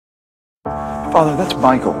Father, that's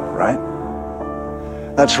Michael, right?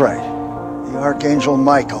 That's right. The archangel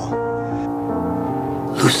Michael.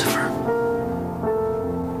 Lucifer.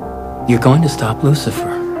 You're going to stop Lucifer.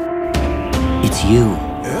 It's you,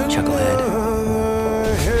 Chucklehead.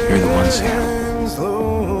 You're the one,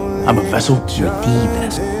 Sam. I'm a vessel. You're the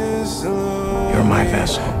vessel. You're my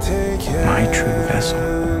vessel. My true vessel.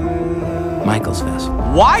 Michael's vessel.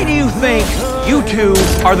 Why do you think you two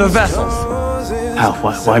are the vessels? How?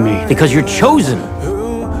 Why me? Because you're chosen.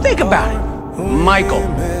 Think about it. Michael,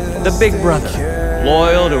 the big brother,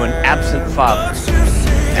 loyal to an absent father.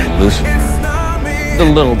 And Lucifer, the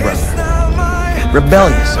little brother,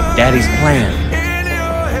 rebellious of Daddy's plan.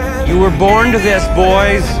 You were born to this,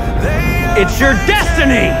 boys. It's your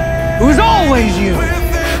destiny. It was always you.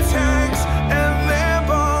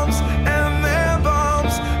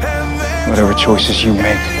 Whatever choices you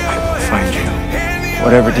make, I will find you.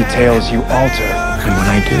 whatever details you alter, And when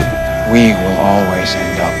I do, we will always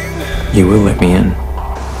end up you will let me in.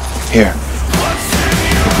 here.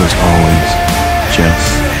 It was always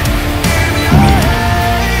just me.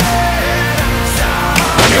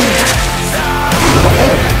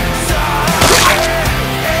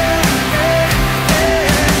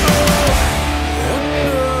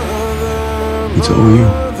 It's all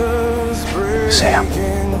you. Sam.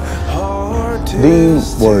 Dean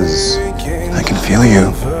was... I can feel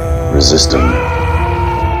you. Resisting.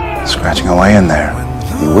 Scratching away in there.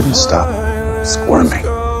 He wouldn't stop. Squirming.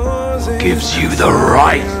 Gives you the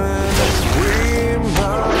right.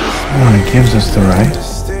 When it gives us the right,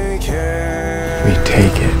 we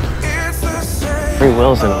take it. Free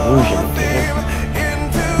will's an illusion, dude.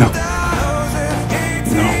 No.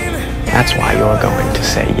 That's why you're going to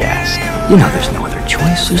say yes. You know there's no other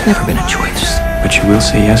choice. There's never been a choice. But you will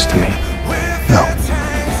say yes to me. No.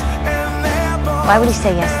 Why would he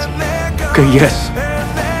say yes to you? Okay, yes.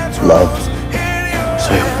 Love.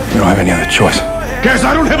 So you don't have any other choice. Guys,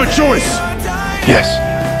 I don't have a choice! Yes.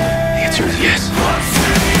 The answer is yes.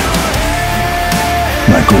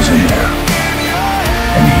 Michael's in there.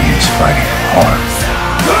 And he is fighting hard.